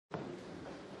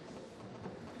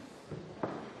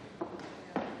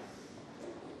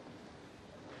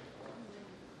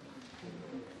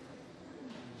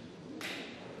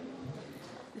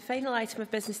The final item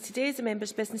of business today is a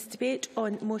members' business debate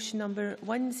on motion number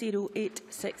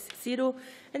 10860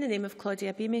 in the name of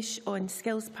Claudia Beamish on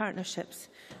skills partnerships.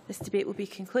 This debate will be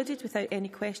concluded without any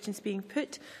questions being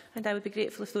put, and I would be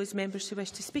grateful if those members who wish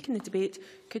to speak in the debate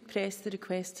could press the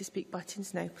request to speak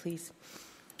buttons now, please.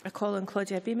 I call on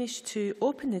Claudia Beamish to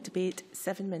open the debate.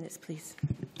 7 minutes, please.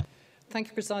 Thank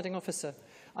you, Presiding Officer.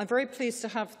 I'm very pleased to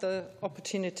have the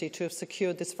opportunity to have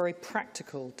secured this very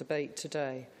practical debate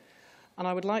today. And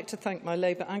I would like to thank my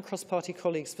Labour and cross-party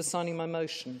colleagues for signing my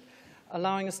motion,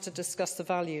 allowing us to discuss the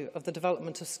value of the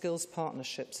development of skills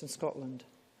partnerships in Scotland.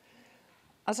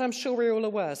 As I'm sure we're all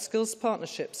aware, skills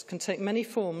partnerships can take many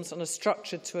forms and are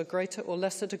structured to a greater or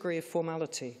lesser degree of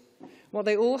formality. What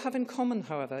they all have in common,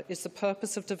 however, is the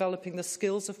purpose of developing the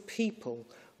skills of people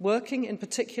working in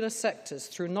particular sectors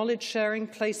through knowledge sharing,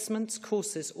 placements,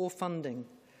 courses or funding.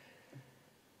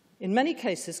 In many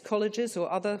cases, colleges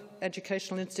or other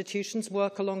educational institutions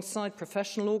work alongside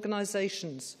professional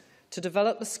organisations to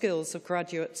develop the skills of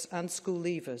graduates and school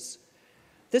leavers.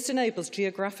 This enables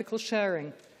geographical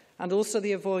sharing and also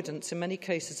the avoidance, in many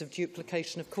cases, of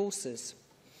duplication of courses.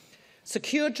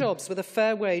 Secure jobs with a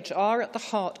fair wage are at the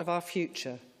heart of our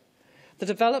future. The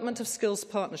development of skills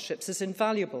partnerships is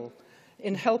invaluable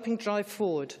in helping drive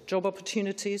forward job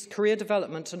opportunities, career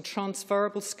development and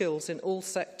transferrable skills in all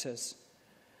sectors,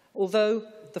 although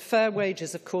the fair wage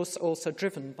is, of course, also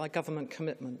driven by government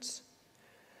commitments.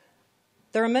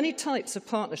 There are many types of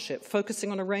partnership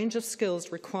focusing on a range of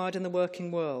skills required in the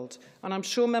working world, and I'm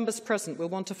sure members present will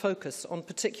want to focus on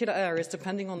particular areas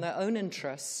depending on their own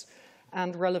interests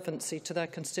and relevancy to their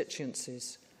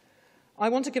constituencies. I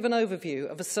want to give an overview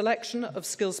of a selection of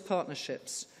skills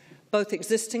partnerships, both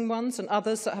existing ones and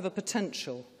others that have a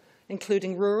potential,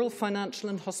 including rural, financial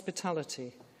and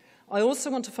hospitality. I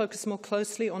also want to focus more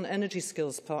closely on energy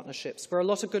skills partnerships, where a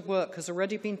lot of good work has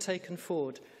already been taken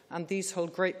forward, and these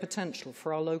hold great potential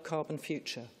for our low-carbon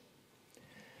future.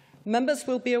 Members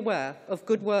will be aware of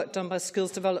good work done by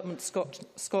Skills Development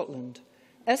Scotland.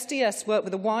 SDS work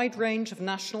with a wide range of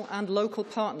national and local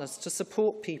partners to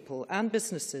support people and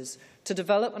businesses to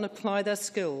develop and apply their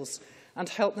skills and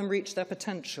help them reach their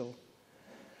potential.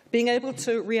 Being able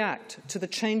to react to the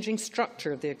changing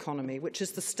structure of the economy, which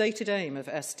is the stated aim of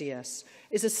SDS,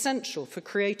 is essential for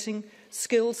creating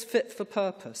skills fit for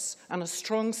purpose and a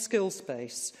strong skills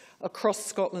base across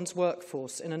Scotland's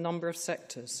workforce in a number of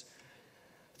sectors.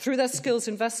 Through their skills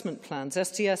investment plans,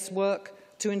 SDS work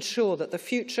to ensure that the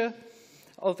future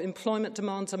of employment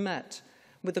demands are met,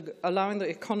 allowing the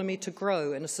economy to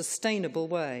grow in a sustainable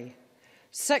way.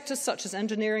 Sectors such as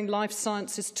engineering, life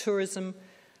sciences, tourism,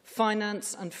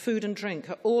 finance and food and drink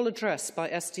are all addressed by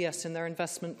SDS in their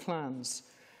investment plans.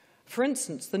 For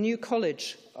instance, the new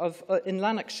college in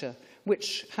Lanarkshire,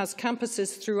 which has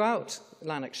campuses throughout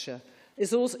Lanarkshire, is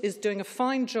doing a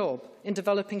fine job in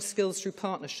developing skills through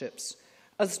partnerships,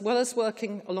 as well as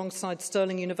working alongside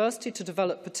Stirling University to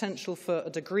develop potential for a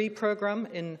degree programme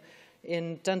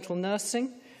in dental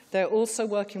nursing. They're also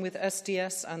working with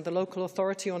SDS and the local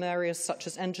authority on areas such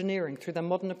as engineering through their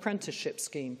modern apprenticeship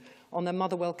scheme on their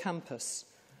Motherwell campus.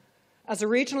 As a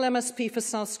regional MSP for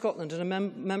South Scotland and a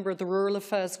member of the Rural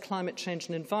Affairs, Climate Change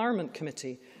and Environment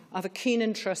Committee, I have a keen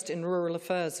interest in rural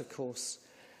affairs, of course.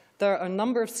 There are a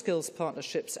number of skills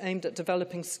partnerships aimed at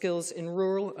developing skills in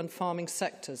rural and farming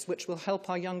sectors, which will help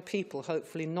our young people,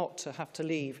 hopefully, not to have to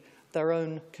leave their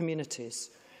own communities.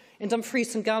 In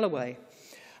Dumfries and Galloway,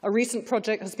 a recent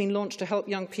project has been launched to help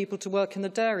young people to work in the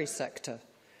dairy sector.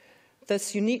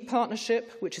 This unique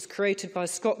partnership, which is created by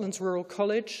Scotland's Rural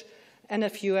College,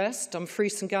 NFUS,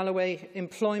 Dumfries and Galloway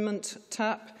Employment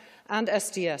TAP, and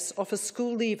SDS, offers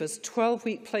school leavers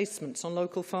 12-week placements on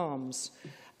local farms.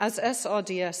 As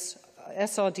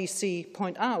SRDC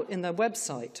point out in their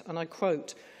website, and I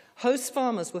quote, host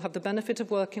farmers will have the benefit of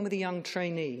working with a young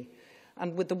trainee,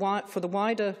 and for the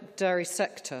wider dairy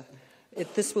sector,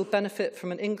 this will benefit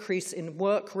from an increase in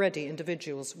work-ready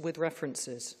individuals with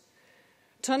references.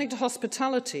 Turning to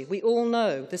hospitality, we all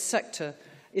know this sector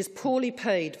is poorly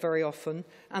paid very often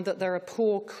and that there are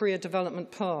poor career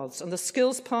development paths, and the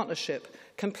skills partnership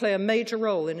can play a major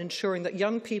role in ensuring that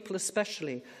young people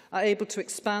especially are able to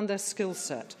expand their skill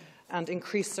set and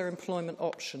increase their employment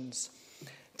options.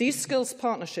 These skills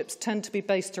partnerships tend to be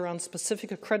based around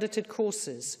specific accredited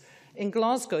courses. In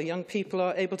Glasgow, young people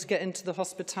are able to get into the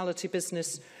hospitality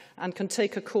business and can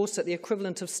take a course at the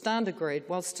equivalent of standard grade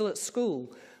while still at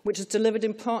school, which is delivered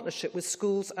in partnership with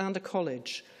schools and a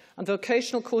college. And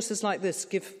vocational courses like this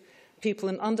give people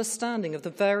an understanding of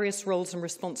the various roles and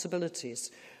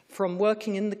responsibilities, from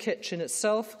working in the kitchen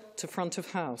itself to front of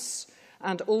house,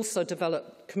 and also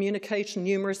develop communication,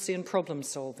 numeracy and problem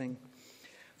solving.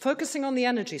 Focusing on the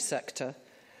energy sector,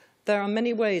 there are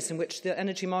many ways in which the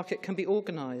energy market can be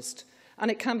organised, and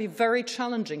it can be very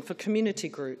challenging for community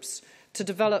groups to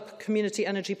develop community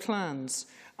energy plans.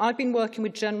 I've been working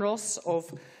with Genros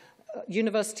of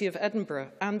University of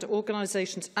Edinburgh and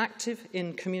organisations active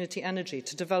in community energy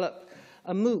to develop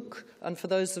a MOOC, and for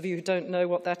those of you who don't know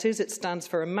what that is, it stands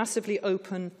for a massively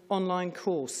open online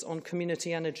course on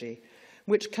community energy,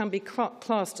 which can be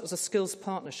classed as a skills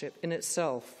partnership in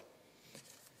itself.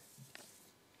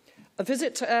 A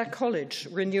visit to Ayr College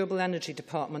Renewable Energy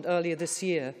Department earlier this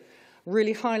year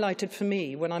really highlighted for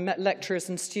me, when I met lecturers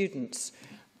and students,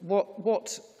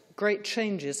 what great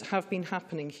changes have been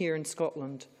happening here in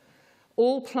Scotland.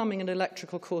 All plumbing and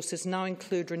electrical courses now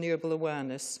include renewable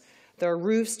awareness. There are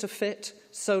roofs to fit,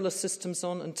 solar systems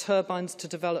on, and turbines to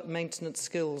develop maintenance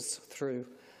skills through.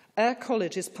 Ayr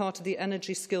College is part of the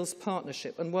Energy Skills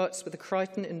Partnership and works with the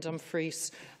Crichton in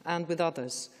Dumfries and with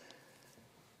others.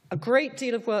 A great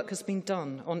deal of work has been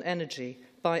done on energy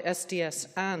by SDS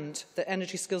and the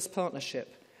Energy Skills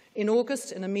Partnership. In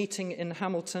August, in a meeting in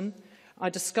Hamilton, I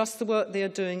discussed the work they are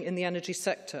doing in the energy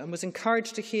sector and was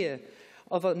encouraged to hear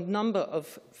of a number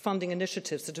of funding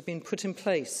initiatives that have been put in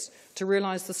place to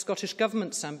realise the Scottish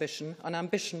Government's ambition, an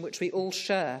ambition which we all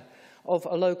share, of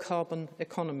a low-carbon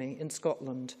economy in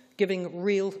Scotland, giving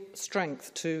real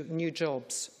strength to new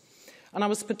jobs. And I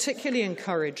was particularly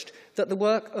encouraged that the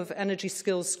work of Energy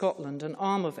Skills Scotland, an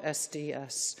arm of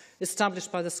SDS,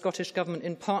 established by the Scottish Government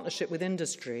in partnership with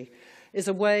industry, is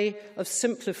a way of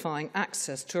simplifying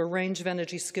access to a range of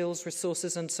energy skills,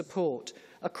 resources and support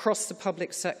across the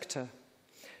public sector.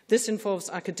 This involves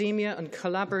academia and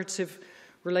collaborative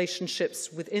relationships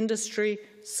with industry,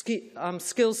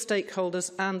 skills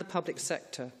stakeholders and the public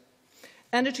sector.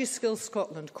 Energy Skills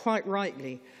Scotland, quite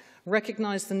rightly,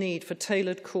 recognised the need for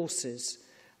tailored courses,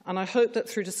 and I hope that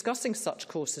through discussing such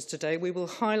courses today, we will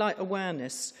highlight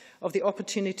awareness of the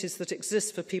opportunities that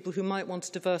exist for people who might want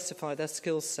to diversify their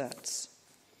skill sets.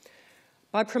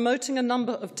 By promoting a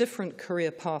number of different career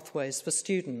pathways for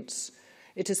students,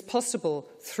 it is possible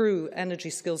through Energy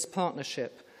Skills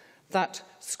Partnership that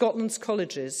Scotland's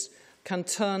colleges can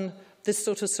turn this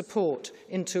sort of support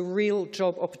into real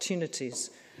job opportunities.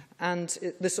 And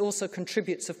this also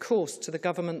contributes, of course, to the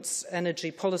government's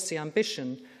energy policy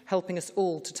ambition, helping us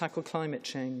all to tackle climate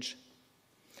change.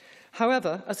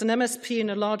 However, as an MSP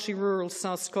in a largely rural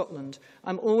South Scotland,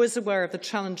 I'm always aware of the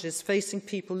challenges facing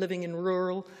people living in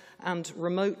rural and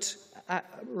remote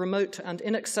and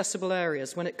inaccessible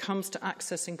areas when it comes to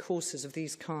accessing courses of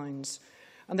these kinds.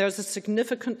 And there is a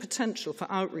significant potential for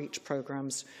outreach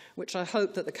programmes, which I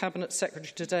hope that the Cabinet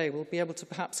Secretary today will be able to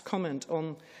perhaps comment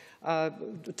on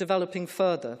developing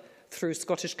further through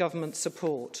Scottish Government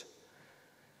support.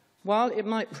 While it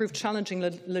might prove challenging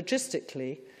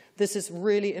logistically, this is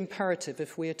really imperative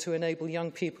if we are to enable young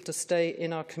people to stay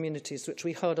in our communities, which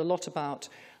we heard a lot about.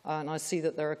 And I see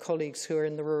that there are colleagues who are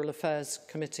in the Rural Affairs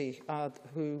Committee,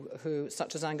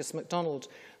 such as Angus MacDonald.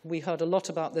 We heard a lot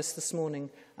about this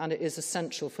morning, and it is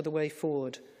essential for the way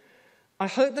forward. I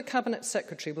hope the Cabinet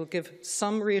Secretary will give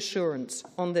some reassurance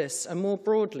on this and more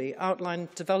broadly outline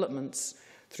developments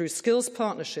through skills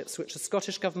partnerships which the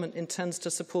Scottish Government intends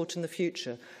to support in the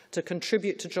future to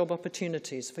contribute to job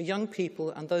opportunities for young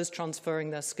people and those transferring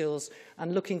their skills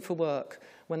and looking for work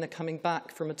when they're coming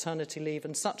back from maternity leave,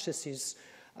 and such issues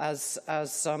as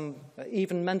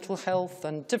even mental health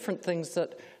and different things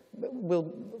that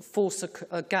will force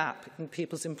a gap in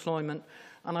people's employment.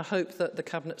 And I hope that the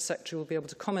Cabinet Secretary will be able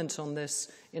to comment on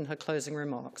this in her closing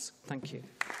remarks. Thank you.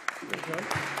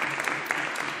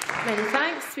 Many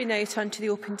thanks. We now turn to the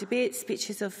open debate.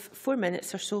 Speeches of 4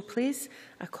 minutes or so, please.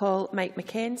 I call Mike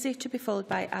Mackenzie to be followed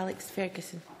by Alex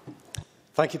Ferguson.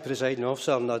 Thank you, Presiding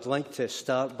Officer. And I'd like to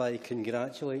start by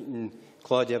congratulating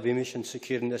Claudia Beamish on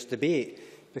securing this debate,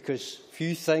 because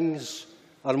few things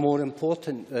are more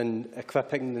important than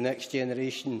equipping the next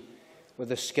generation with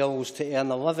the skills to earn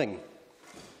a living,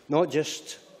 not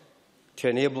just to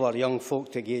enable our young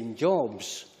folk to gain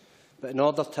jobs, but in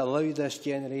order to allow this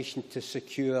generation to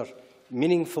secure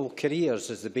meaningful careers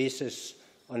as the basis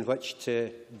on which to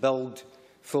build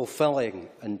fulfilling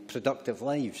and productive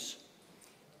lives.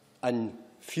 And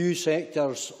few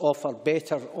sectors offer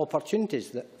better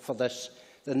opportunities for this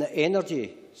than the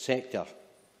energy sector.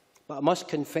 But I must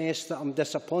confess that I'm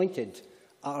disappointed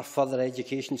at our further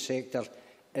education sector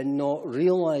in not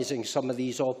realising some of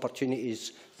these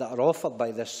opportunities that are offered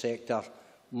by this sector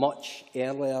much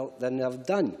earlier than they have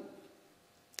done.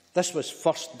 This was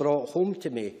first brought home to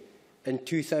me in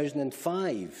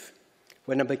 2005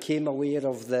 when I became aware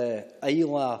of the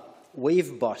Isla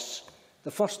wave bus,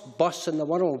 the first bus in the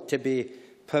world to be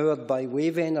powered by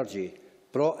wave energy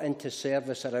brought into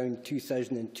service around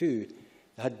 2002,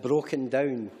 had broken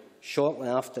down shortly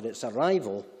after its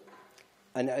arrival,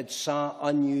 and it had sat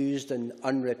unused and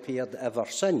unrepaired ever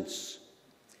since.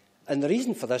 And the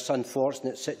reason for this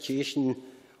unfortunate situation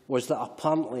was that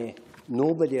apparently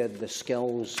nobody had the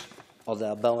skills or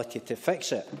the ability to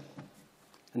fix it.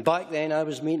 And back then I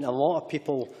was meeting a lot of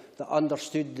people that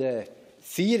understood the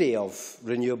theory of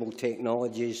renewable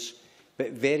technologies,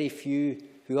 but very few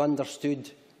who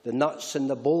understood the nuts and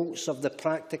the bolts of the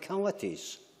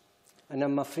practicalities. And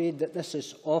I'm afraid that this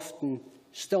is often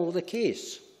still the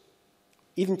case.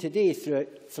 Even today,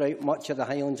 throughout much of the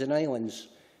Highlands and Islands,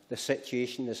 the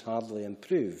situation is hardly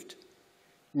improved.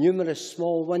 Numerous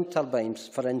small wind turbines,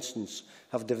 for instance,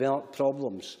 have developed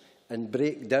problems and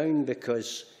break down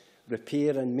because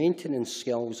repair and maintenance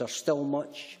skills are still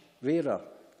much rarer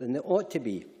than they ought to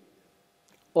be.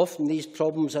 Often these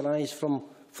problems arise from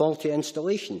faulty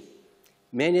installation.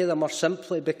 Many of them are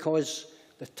simply because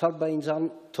the turbines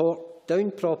aren't torqued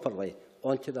down properly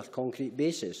onto their concrete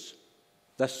bases.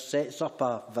 This sets up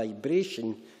a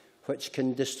vibration which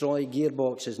can destroy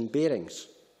gearboxes and bearings.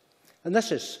 And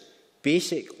this is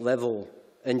basic level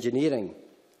engineering,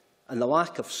 and the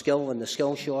lack of skill and the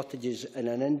skill shortages in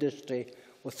an industry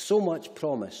with so much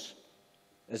promise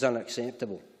is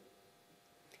unacceptable.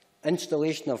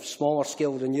 Installation of smaller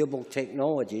scale renewable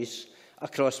technologies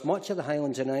across much of the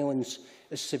Highlands and Islands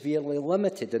is severely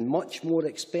limited and much more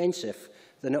expensive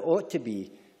than it ought to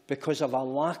be because of a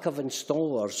lack of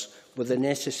installers with the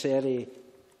necessary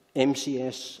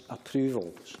MCS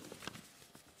approvals.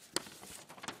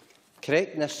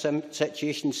 Correcting this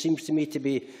situation seems to me to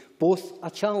be both a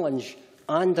challenge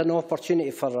and an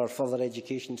opportunity for our further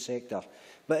education sector,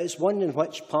 but it's one in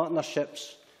which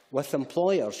partnerships with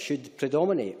employers should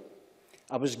predominate.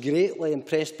 I was greatly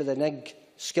impressed by the NIG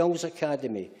Skills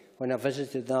Academy when I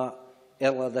visited that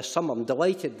earlier this summer. I'm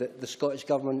delighted that the Scottish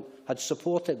Government had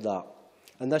supported that.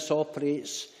 And this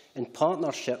operates in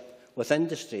partnership with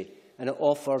industry, and it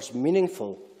offers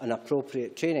meaningful and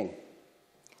appropriate training.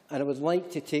 And I would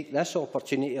like to take this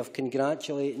opportunity of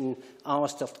congratulating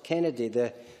Alistair Kennedy,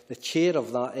 the chair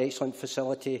of that excellent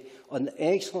facility, on the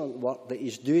excellent work that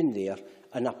he's doing there,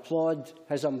 and applaud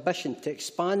his ambition to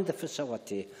expand the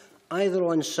facility, either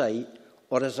on site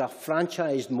or as a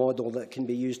franchised model that can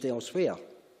be used elsewhere.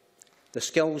 The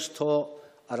skills taught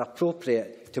are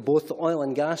appropriate to both the oil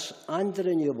and gas and the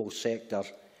renewable sector,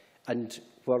 and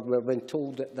we've been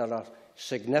told that there are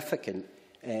significant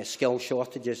skill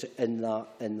shortages in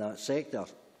that sector.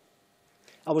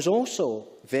 I was also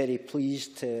very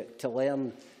pleased to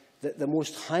learn that the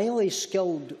most highly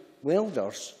skilled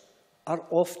welders are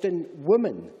often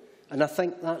women, and I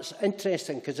think that's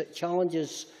interesting because it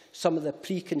challenges some of the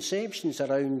preconceptions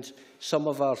around some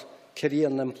of our career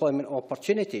and employment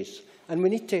opportunities. And we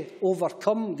need to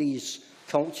overcome these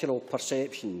cultural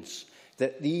perceptions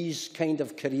that these kind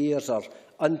of careers are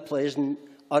unpleasant,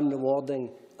 unrewarding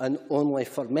and only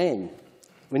for men.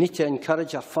 We need to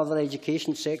encourage our further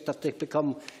education sector to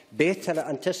become better at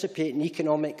anticipating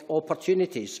economic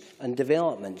opportunities and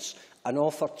developments and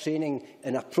offer training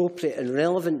in appropriate and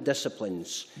relevant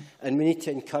disciplines. And we need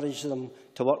to encourage them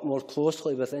to work more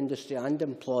closely with industry and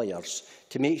employers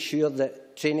to make sure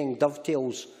that training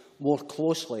dovetails more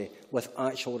closely with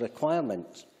actual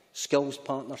requirements. Skills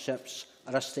partnerships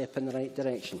are a step in the right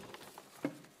direction.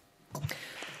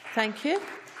 Thank you.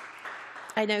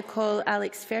 I now call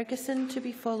Alex Ferguson to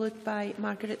be followed by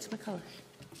Margaret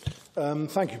McCulloch.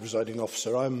 Thank you, Presiding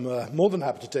Officer. I'm more than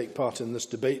happy to take part in this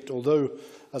debate, although,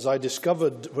 as I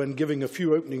discovered when giving a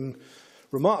few opening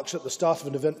remarks at the start of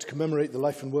an event to commemorate the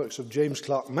life and works of James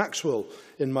Clerk Maxwell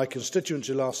in my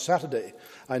constituency last Saturday,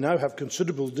 I now have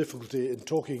considerable difficulty in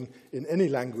talking in any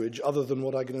language other than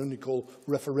what I can only call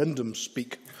referendum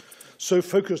speak. So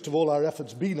focused have all our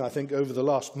efforts been, I think, over the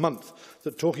last month,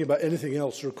 that talking about anything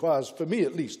else requires, for me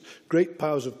at least, great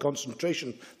powers of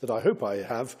concentration that I hope I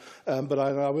have, but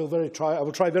I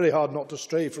will try very hard not to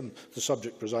stray from the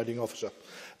subject, Presiding Officer,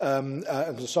 and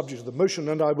the subject of the motion,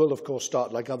 and I will, of course,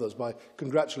 start, like others, by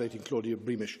congratulating Claudia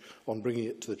Beamish on bringing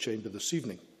it to the Chamber this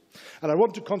evening. And I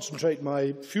want to concentrate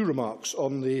my few remarks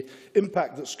on the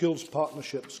impact that skills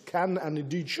partnerships can and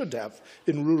indeed should have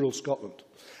in rural Scotland.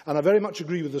 And I very much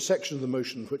agree with the section of the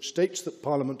motion which states that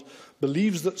Parliament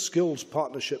believes that skills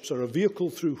partnerships are a vehicle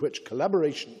through which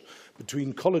collaboration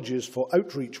between colleges for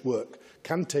outreach work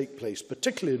can take place,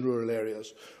 particularly in rural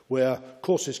areas where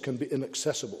courses can be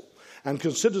inaccessible, and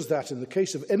considers that in the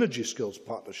case of energy skills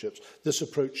partnerships, this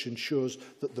approach ensures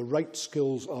that the right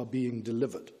skills are being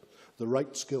delivered. The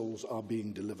right skills are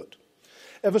being delivered.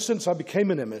 Ever since I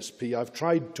became an MSP, I've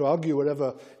tried to argue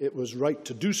wherever it was right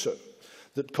to do so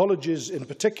that colleges in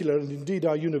particular, and indeed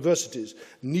our universities,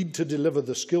 need to deliver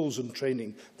the skills and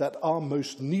training that are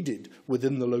most needed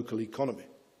within the local economy.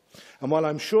 And while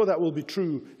I'm sure that will be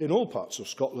true in all parts of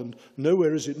Scotland,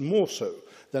 nowhere is it more so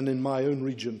than in my own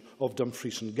region of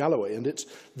Dumfries and Galloway. And it's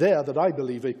there that I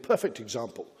believe a perfect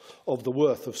example of the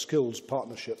worth of skills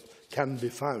partnership can be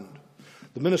found.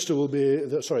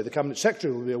 The Cabinet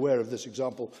Secretary will be aware of this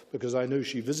example because I know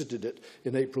she visited it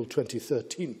in April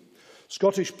 2013.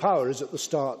 Scottish Power is at the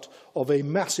start of a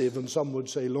massive, and some would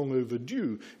say long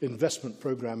overdue, investment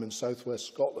programme in South West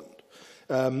Scotland,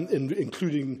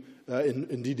 including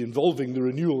indeed involving the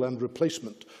renewal and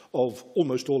replacement of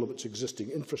almost all of its existing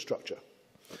infrastructure.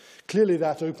 Clearly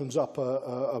that opens up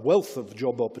a wealth of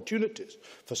job opportunities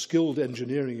for skilled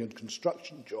engineering and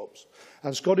construction jobs.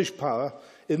 And Scottish Power,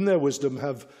 in their wisdom,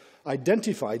 have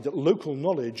identified that local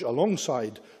knowledge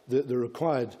alongside the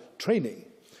required training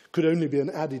could only be an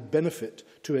added benefit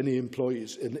to any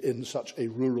employees in such a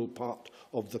rural part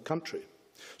of the country.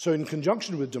 So in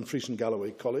conjunction with Dumfries and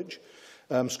Galloway College,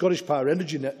 Scottish Power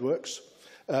Energy Networks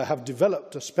have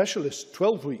developed a specialist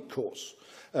 12-week course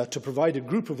to provide a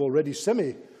group of already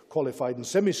semi-qualified and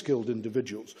semi-skilled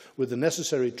individuals with the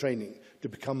necessary training to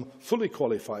become fully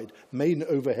qualified main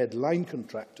overhead line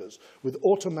contractors with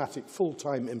automatic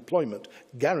full-time employment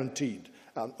guaranteed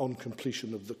on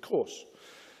completion of the course.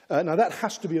 Now, that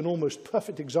has to be an almost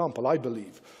perfect example, I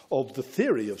believe, of the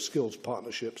theory of skills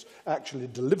partnerships actually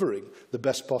delivering the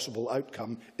best possible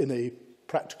outcome in a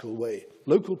practical way.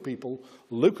 Local people,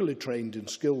 locally trained in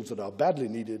skills that are badly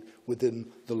needed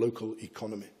within the local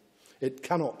economy. It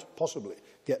cannot possibly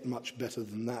get much better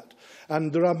than that.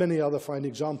 And there are many other fine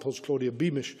examples. Claudia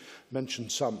Beamish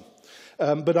mentioned some.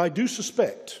 But I do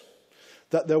suspect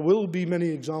that there will be many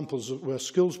examples where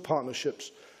skills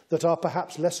partnerships that are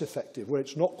perhaps less effective, where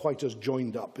it's not quite as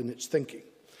joined up in its thinking.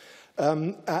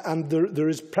 And there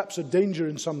is perhaps a danger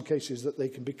in some cases that they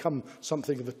can become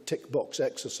something of a tick-box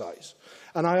exercise.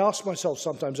 And I ask myself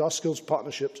sometimes, are skills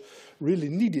partnerships really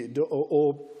needed,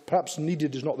 or perhaps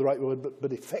needed is not the right word,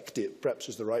 but effective perhaps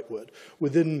is the right word,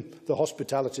 within the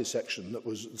hospitality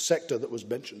sector that was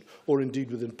mentioned, or indeed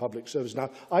within public service? Now,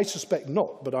 I suspect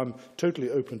not, but I'm totally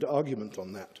open to argument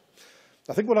on that.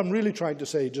 I think what I'm really trying to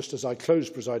say, just as I close,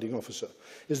 Presiding Officer,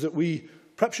 is that we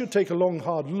perhaps should take a long,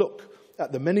 hard look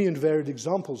at the many and varied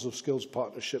examples of skills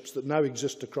partnerships that now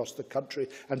exist across the country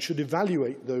and should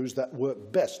evaluate those that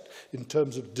work best in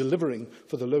terms of delivering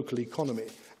for the local economy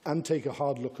and take a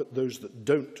hard look at those that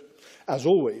don't. As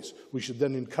always, we should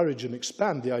then encourage and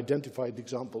expand the identified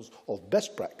examples of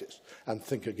best practice and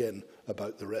think again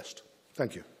about the rest.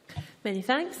 Thank you. Many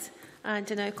thanks. And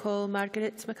I now call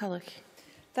Margaret McCulloch.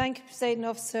 Thank you, Presiding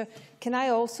Officer. Can I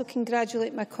also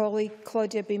congratulate my colleague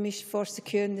Claudia Beamish for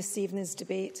securing this evening's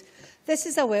debate. This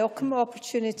is a welcome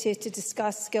opportunity to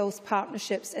discuss skills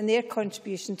partnerships and their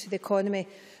contribution to the economy,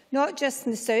 not just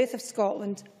in the south of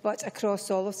Scotland, but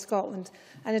across all of Scotland.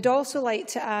 And I'd also like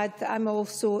to add that I'm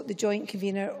also the joint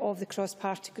convener of the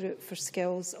cross-party group for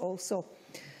skills also.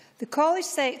 The college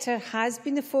sector has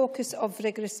been the focus of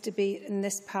rigorous debate in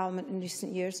this Parliament in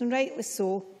recent years, and rightly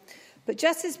so. But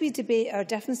just as we debate our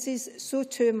differences, so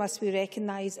too must we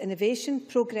recognise innovation,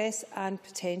 progress and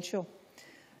potential.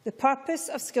 The purpose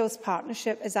of skills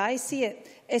partnership, as I see it,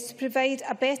 is to provide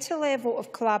a better level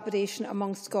of collaboration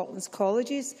among Scotland's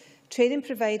colleges, training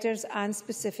providers and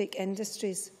specific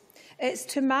industries. It's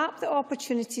to map the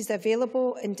opportunities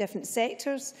available in different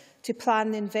sectors, to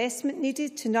plan the investment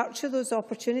needed to nurture those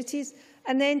opportunities,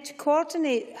 and then to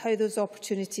coordinate how those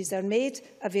opportunities are made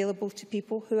available to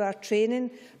people who are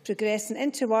training, progressing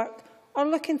into work or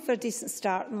looking for a decent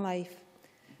start in life.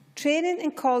 Training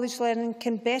and college learning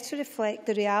can better reflect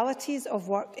the realities of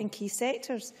work in key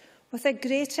sectors, with a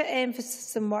greater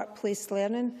emphasis on workplace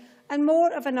learning and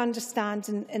more of an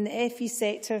understanding in the FE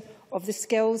sector of the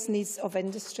skills needs of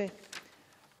industry.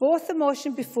 Both the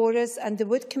motion before us and the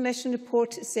Wood Commission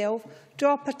report itself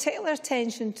draw particular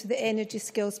attention to the Energy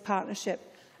Skills Partnership,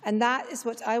 and that is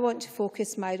what I want to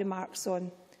focus my remarks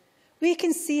on. We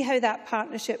can see how that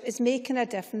partnership is making a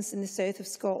difference in the south of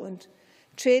Scotland.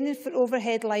 Training for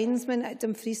overhead linesmen at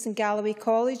Dumfries and Galloway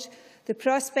College, the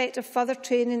prospect of further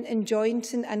training in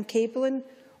jointing and cabling,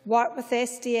 work with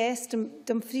SDS,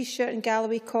 Dumfriesshire and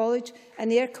Galloway College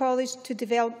and Ayr College to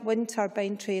develop wind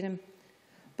turbine training.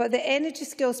 But the Energy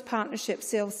Skills Partnership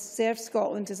serves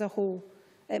Scotland as a whole.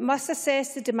 It must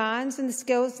assess the demands and the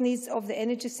skills needs of the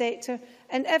energy sector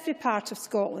in every part of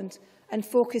Scotland and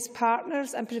focus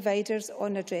partners and providers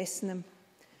on addressing them.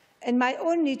 In my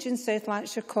own region, South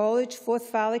Lanarkshire College,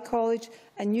 Forth Valley College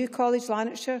and New College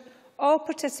Lanarkshire all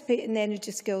participate in the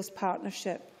Energy Skills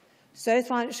Partnership. South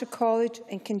Lanarkshire College,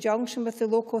 in conjunction with the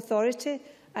local authority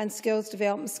and Skills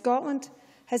Development Scotland,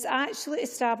 has actually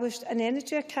established an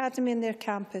Energy Academy in their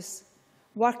campus.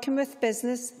 Working with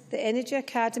business, the Energy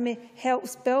Academy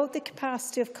helps build the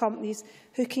capacity of companies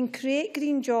who can create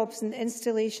green jobs in the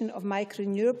installation of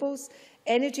micro-renewables,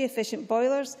 energy-efficient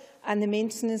boilers and the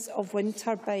maintenance of wind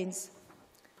turbines.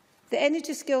 The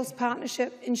Energy Skills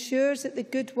Partnership ensures that the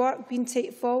good work being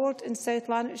taken forward in South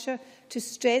Lanarkshire to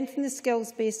strengthen the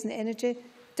skills base in energy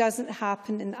doesn't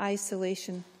happen in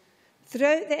isolation.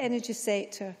 Throughout the energy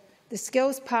sector, the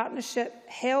Skills Partnership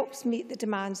helps meet the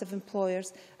demands of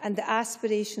employers and the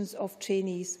aspirations of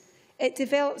trainees. It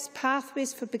develops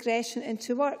pathways for progression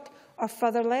into work or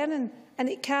further learning, and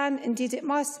it can, indeed it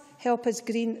must, help us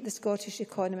green the Scottish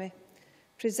economy.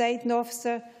 Presiding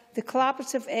Officer, the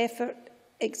collaborative effort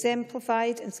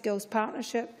exemplified in Skills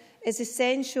Partnership is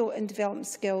essential in developing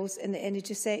skills in the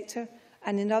energy sector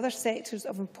and in other sectors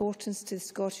of importance to the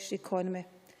Scottish economy.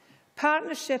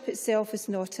 Partnership itself is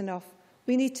not enough.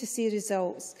 We need to see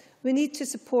results. We need to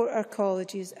support our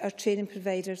colleges, our training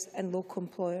providers and local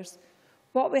employers.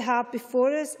 What we have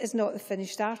before us is not the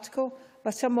finished article,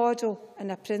 but a model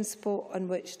and a principle on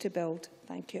which to build.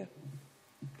 Thank you.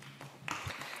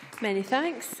 Many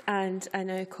thanks, and I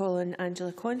now call on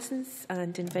Angela Constance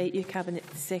and invite you, Cabinet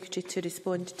Secretary, to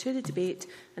respond to the debate,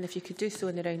 and if you could do so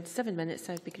in around 7 minutes,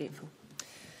 I would be grateful.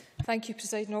 Thank you,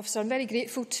 Presiding Officer. I'm very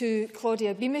grateful to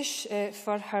Claudia Beamish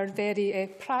for her very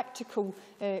practical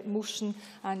motion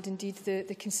and indeed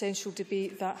the consensual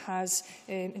debate that has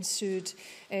ensued.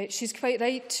 She's quite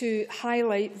right to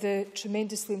highlight the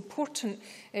tremendously important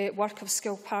work of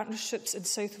skill partnerships in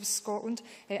south of Scotland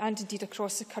and indeed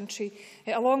across the country,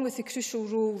 along with the crucial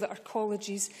role that our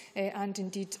colleges and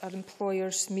indeed our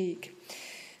employers make.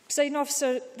 Presiding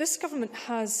Officer, this government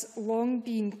has long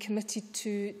been committed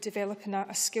to developing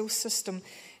a skills system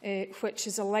which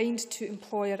is aligned to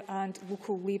employer and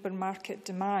local labour market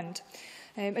demand.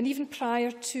 And even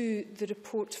prior to the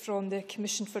report from the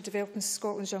Commission for Developing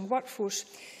Scotland's Young Workforce,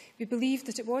 we believed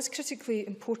that it was critically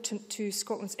important to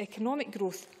Scotland's economic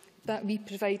growth that we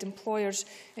provide employers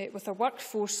with a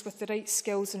workforce with the right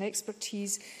skills and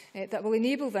expertise that will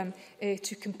enable them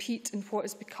to compete in what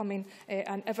is becoming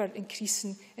an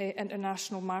ever-increasing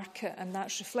international market, and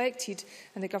that's reflected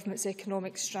in the Government's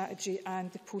economic strategy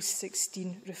and the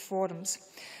post-16 reforms.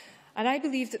 And I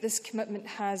believe that this commitment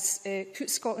has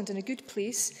put Scotland in a good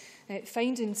place.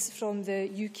 Findings from the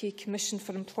UK Commission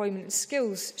for Employment and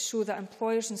Skills show that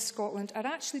employers in Scotland are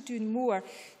actually doing more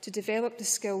to develop the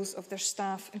skills of their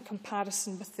staff in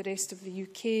comparison with the rest of the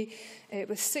UK,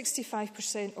 with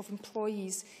 65% of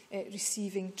employees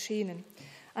receiving training.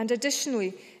 And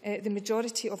additionally, the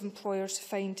majority of employers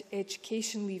find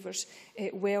education leavers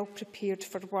well prepared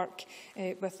for work,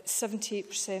 with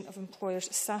 78% of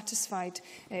employers satisfied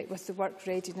with the work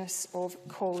readiness of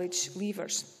college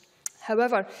leavers.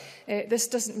 However, this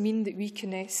doesn't mean that we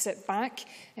can sit back.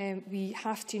 We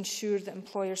have to ensure that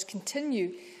employers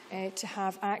continue to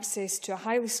have access to a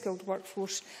highly skilled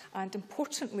workforce and,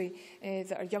 importantly,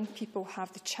 that our young people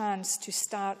have the chance to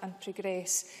start and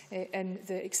progress in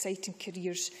the exciting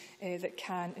careers that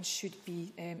can and should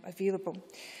be available.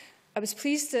 I was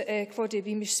pleased that Claudia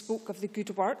Beamish spoke of the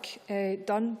good work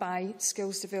done by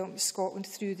Skills Development Scotland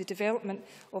through the development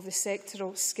of the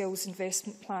sectoral skills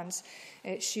investment plans.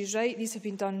 She's right, these have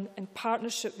been done in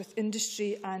partnership with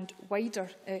industry and wider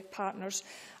partners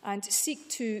and seek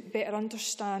to better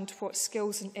understand what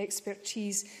skills and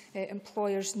expertise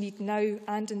employers need now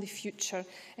and in the future,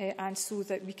 and so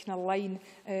that we can align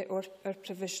our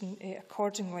provision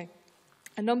accordingly.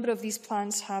 A number of these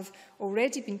plans have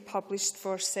already been published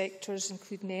for sectors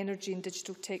including energy and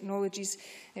digital technologies,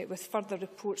 with further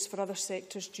reports for other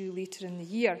sectors due later in the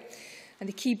year. And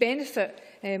the key benefit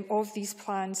of these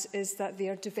plans is that they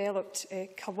are developed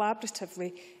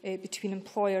collaboratively between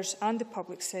employers and the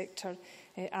public sector,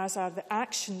 as are the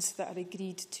actions that are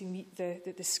agreed to meet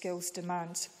the skills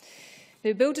demands.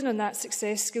 Now, building on that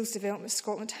success, Skills Development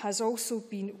Scotland has also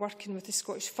been working with the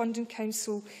Scottish Funding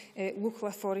Council, local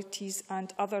authorities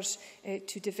and others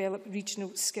to develop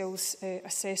regional skills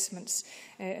assessments.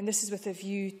 And this is with a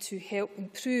view to help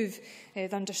improve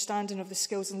the understanding of the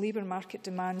skills and labour market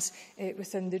demands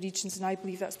within the regions. And I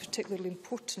believe that's particularly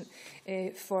important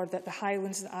for the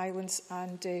Highlands, the Islands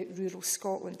and rural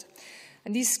Scotland.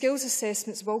 And these skills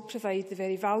assessments will provide the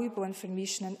very valuable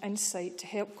information and insight to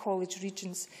help college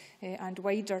regions and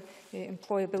wider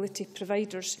employability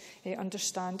providers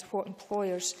understand what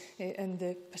employers in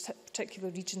the particular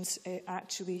regions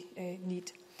actually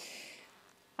need.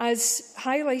 As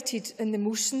highlighted in the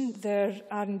motion, there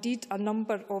are indeed a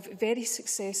number of very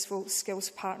successful skills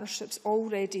partnerships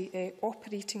already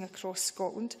operating across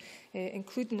Scotland,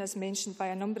 including, as mentioned by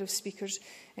a number of speakers,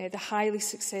 the highly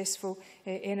successful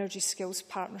Energy Skills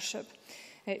Partnership.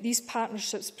 These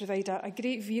partnerships provide a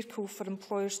great vehicle for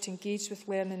employers to engage with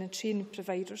learning and training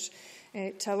providers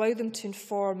to allow them to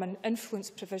inform and influence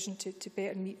provision to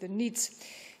better meet their needs.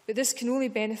 But this can only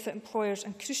benefit employers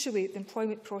and, crucially, the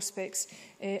employment prospects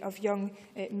of young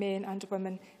men and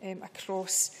women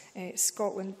across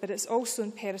Scotland. But it's also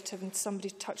imperative, and somebody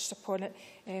touched upon it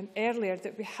earlier,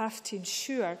 that we have to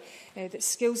ensure that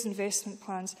skills investment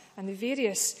plans and the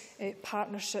various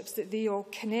partnerships, that they all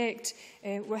connect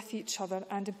with each other,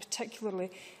 and in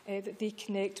particularly that they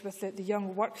connect with the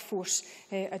young workforce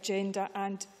agenda,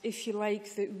 and, if you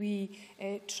like, that we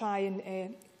try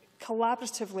and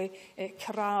collaboratively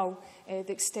corral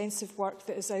the extensive work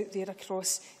that is out there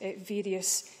across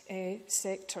various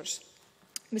sectors.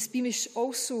 Ms Beamish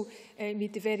also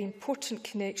made the very important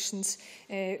connections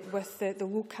with the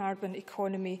low-carbon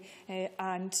economy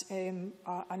and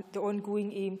the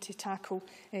ongoing aim to tackle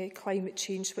climate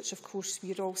change, which, of course,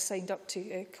 we are all signed up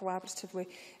to collaboratively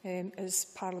as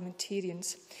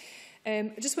parliamentarians.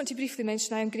 I just want to briefly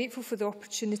mention I am grateful for the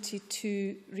opportunity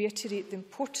to reiterate the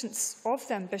importance of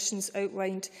the ambitions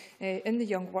outlined in the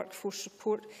Young Workforce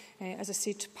Report. As I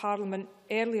said to Parliament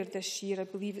earlier this year, I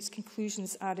believe its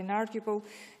conclusions are inarguable,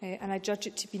 and I judge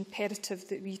it to be imperative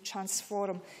that we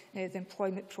transform the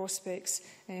employment prospects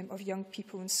of young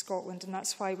people in Scotland, and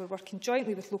that's why we're working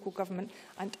jointly with local government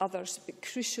and others, but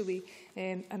crucially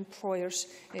employers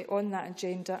on that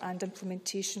agenda, and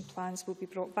implementation plans will be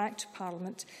brought back to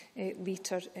Parliament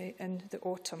later in the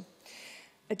autumn.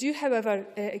 I do, however,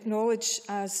 acknowledge,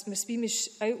 as Ms Beamish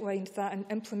outlined, that in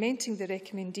implementing the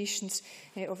recommendations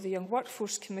of the Young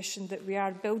Workforce Commission, that we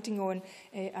are building on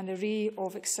an array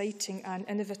of exciting and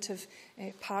innovative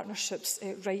partnerships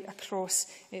right across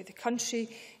the country.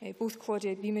 Both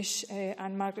Claudia Beamish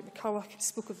and Margaret McCulloch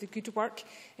spoke of the good work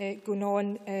going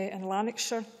on in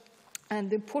Lanarkshire, and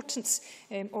the importance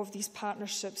of these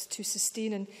partnerships to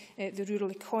sustaining the rural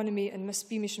economy. And Ms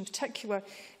Beamish in particular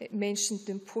mentioned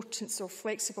the importance of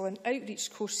flexible and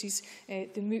outreach courses, the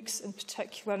MOOCs in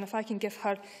particular. And if I can give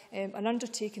her an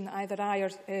undertaking that either I or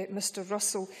Mr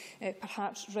Russell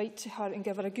perhaps write to her and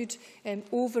give her a good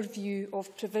overview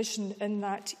of provision in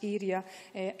that area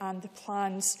and the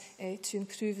plans to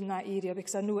improve in that area,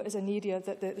 because I know it is an area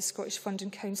that the Scottish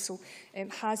Funding Council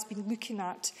has been looking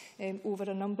at over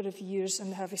a number of years,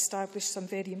 and have established some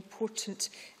very important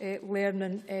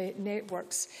learning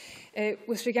networks.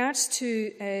 With regards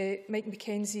to Mike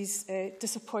Mackenzie's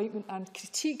disappointment and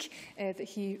critique that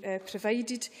he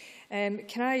provided,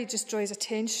 can I just draw his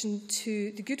attention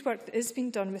to the good work that is being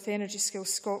done with Energy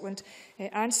Skills Scotland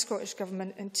and Scottish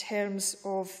Government in terms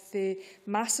of the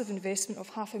massive investment of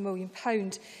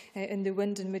 £500,000 in the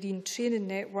wind and marine training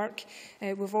network.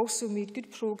 We've also made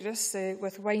good progress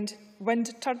with wind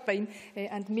turbine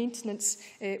and maintenance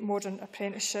modern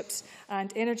apprenticeships,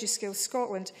 and Energy Skills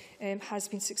Scotland has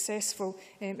been successful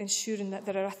ensuring that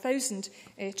there are 1,000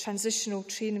 transitional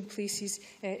training places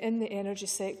in the energy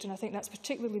sector, and I think that's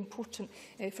particularly important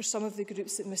for some of the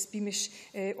groups that Ms Beamish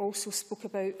also spoke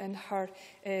about in her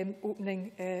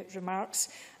opening remarks.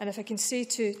 And if I can say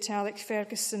to Alec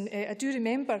Ferguson, I do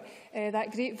remember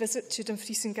that great visit to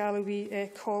Dumfries and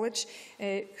Galloway College,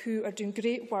 who are doing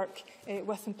great work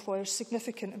with employers,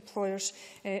 significant employers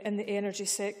in the energy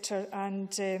sector,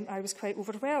 and I was quite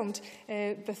overwhelmed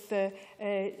with the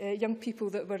young people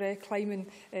that were climbing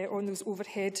on those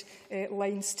overhead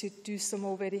lines to do some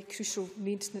all very crucial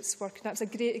maintenance work. And that's a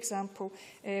great example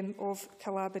of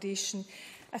collaboration.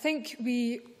 I think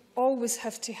we always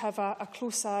have to have a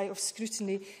close eye of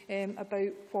scrutiny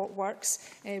about what works.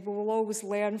 We will always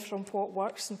learn from what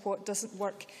works and what doesn't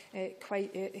work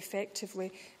quite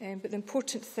effectively. But the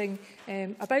important thing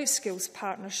about skills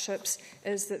partnerships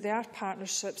is that they are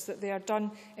partnerships, that they are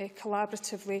done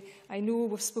collaboratively. I know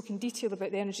we've spoken in detail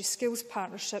about the Energy Skills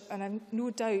Partnership, and I have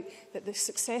no doubt that the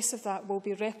success of that will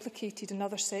be replicated in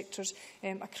other sectors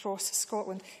across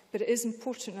Scotland. But it is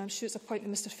important, and I'm sure it's a point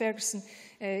that Mr Ferguson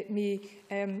may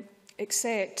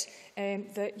accept,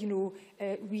 that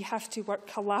we have to work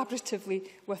collaboratively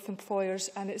with employers,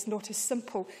 and it's not as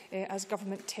simple as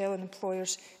government telling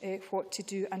employers what to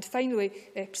do. And finally,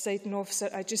 Presiding Officer,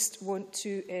 I just want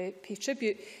to pay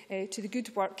tribute to the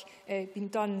good work being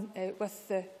done with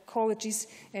the colleges,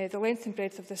 the length and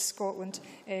breadth of this Scotland,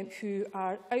 who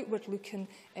are outward-looking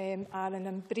and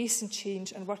embracing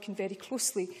change and working very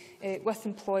closely with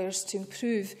employers to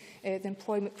improve the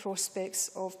employment prospects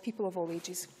of people of all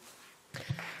ages.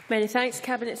 Many thanks,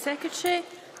 Cabinet Secretary.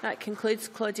 That concludes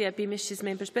Claudia Beamish's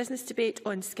Members' Business debate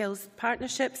on skills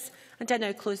partnerships, and I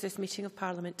now close this meeting of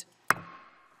Parliament.